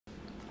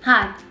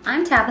Hi,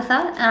 I'm Tabitha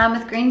and I'm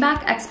with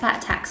Greenback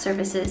Expat Tax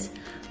Services.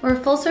 We're a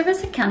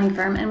full-service accounting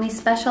firm and we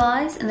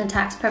specialize in the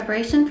tax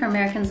preparation for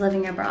Americans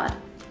living abroad.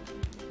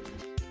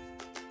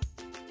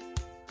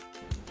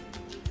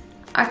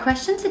 Our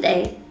question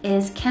today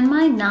is, can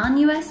my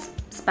non-US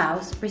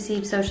spouse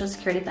receive Social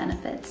Security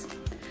benefits?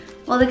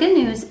 Well, the good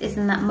news is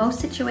in that most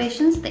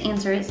situations the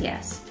answer is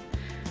yes.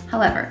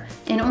 However,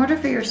 in order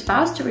for your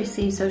spouse to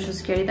receive Social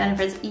Security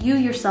benefits, you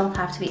yourself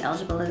have to be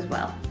eligible as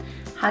well.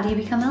 How do you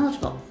become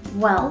eligible?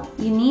 Well,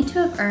 you need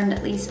to have earned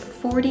at least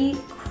 40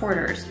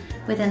 quarters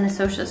within the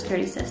Social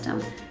Security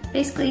system.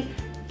 Basically,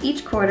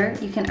 each quarter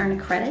you can earn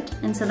a credit,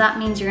 and so that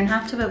means you're going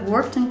to have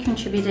worked and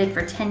contributed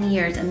for 10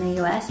 years in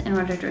the US in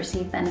order to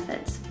receive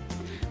benefits.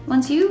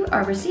 Once you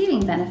are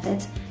receiving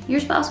benefits, your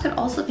spouse could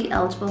also be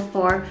eligible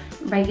for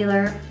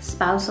regular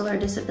spousal or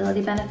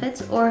disability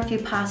benefits, or if you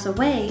pass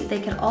away, they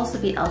could also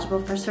be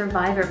eligible for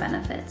survivor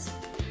benefits.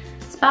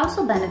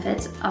 Spousal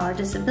benefits or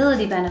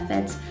disability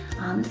benefits,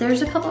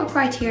 there's a couple of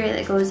criteria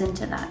that goes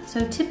into that.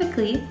 So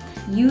typically,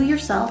 you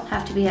yourself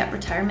have to be at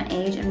retirement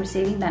age and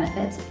receiving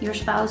benefits. Your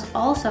spouse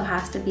also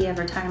has to be of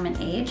retirement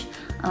age.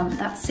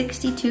 That's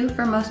 62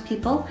 for most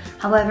people.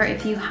 However,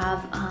 if you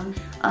have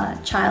a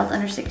child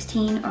under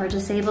 16 or a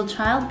disabled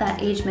child,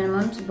 that age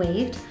minimum is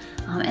waived.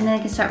 And then they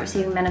can start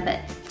receiving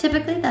benefit.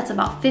 Typically, that's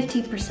about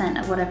 50%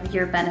 of whatever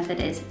your benefit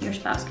is your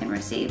spouse can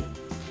receive.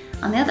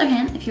 On the other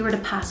hand, if you were to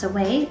pass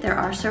away, there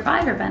are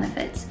survivor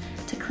benefits.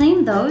 To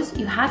claim those,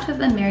 you have to have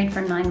been married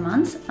for 9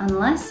 months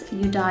unless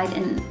you died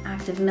in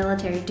active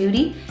military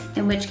duty,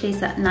 in which case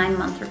that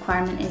 9-month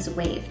requirement is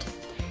waived.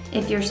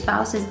 If your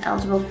spouse is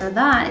eligible for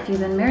that, if you've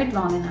been married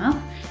long enough,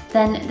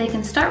 then they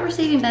can start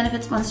receiving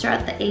benefits once you're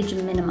at the age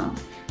minimum.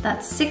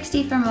 That's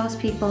 60 for most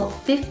people,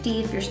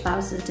 50 if your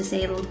spouse is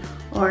disabled,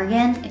 or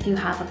again, if you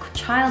have a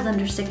child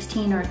under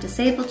 16 or a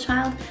disabled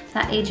child,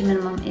 that age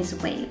minimum is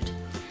waived.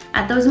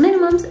 At those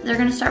minimums, they're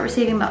going to start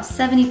receiving about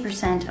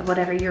 70% of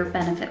whatever your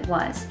benefit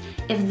was.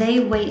 If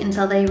they wait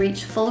until they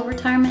reach full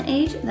retirement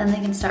age, then they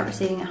can start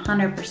receiving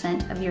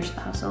 100% of your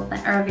spousal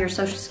or of your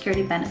Social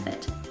Security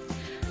benefit.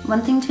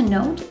 One thing to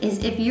note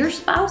is if your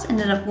spouse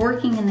ended up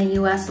working in the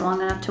US long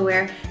enough to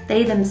where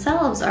they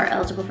themselves are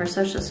eligible for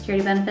Social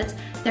Security benefits,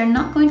 they're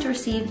not going to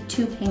receive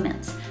 2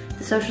 payments.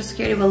 The Social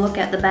Security will look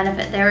at the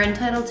benefit they're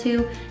entitled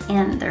to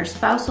and their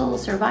spousal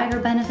survivor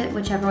benefit,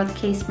 whichever the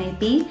case may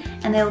be,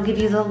 and they will give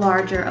you the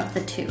larger of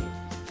the 2.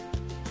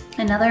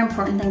 Another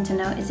important thing to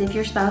note is if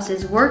your spouse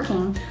is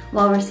working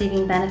while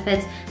receiving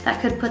benefits,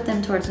 that could put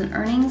them towards an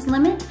earnings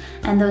limit,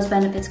 and those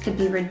benefits could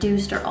be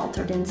reduced or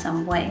altered in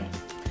some way.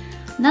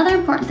 Another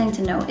important thing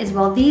to note is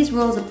while these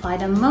rules apply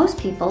to most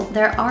people,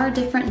 there are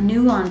different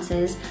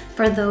nuances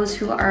for those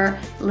who are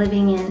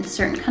living in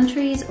certain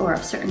countries or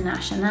of certain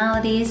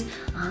nationalities.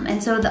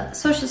 And so the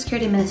Social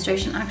Security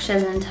Administration actually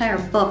has an entire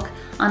book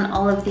on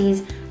all of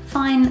these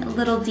fine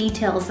little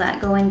details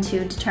that go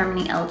into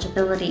determining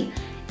eligibility.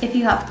 If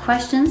you have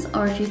questions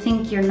or if you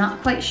think you're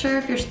not quite sure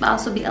if your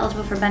spouse will be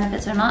eligible for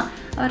benefits or not,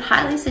 I would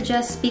highly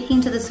suggest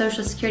speaking to the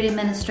Social Security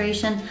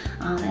Administration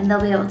and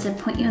they'll be able to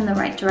point you in the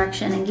right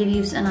direction and give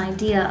you an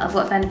idea of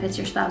what benefits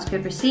your spouse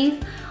could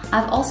receive.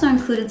 I've also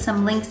included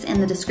some links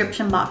in the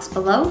description box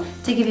below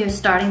to give you a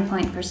starting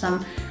point for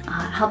some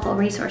helpful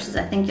resources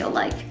I think you'll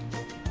like.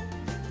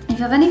 If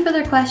you have any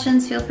further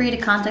questions, feel free to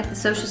contact the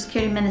Social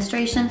Security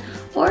Administration,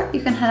 or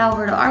you can head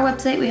over to our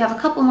website. We have a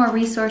couple more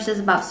resources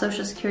about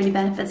Social Security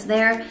benefits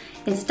there.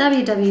 It's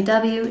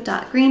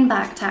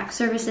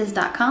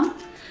www.greenbacktaxservices.com.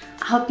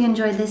 I hope you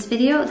enjoyed this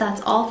video. That's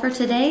all for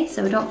today,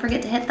 so don't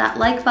forget to hit that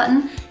like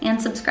button and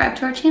subscribe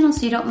to our channel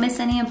so you don't miss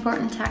any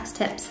important tax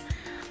tips.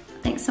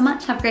 Thanks so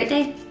much. Have a great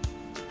day.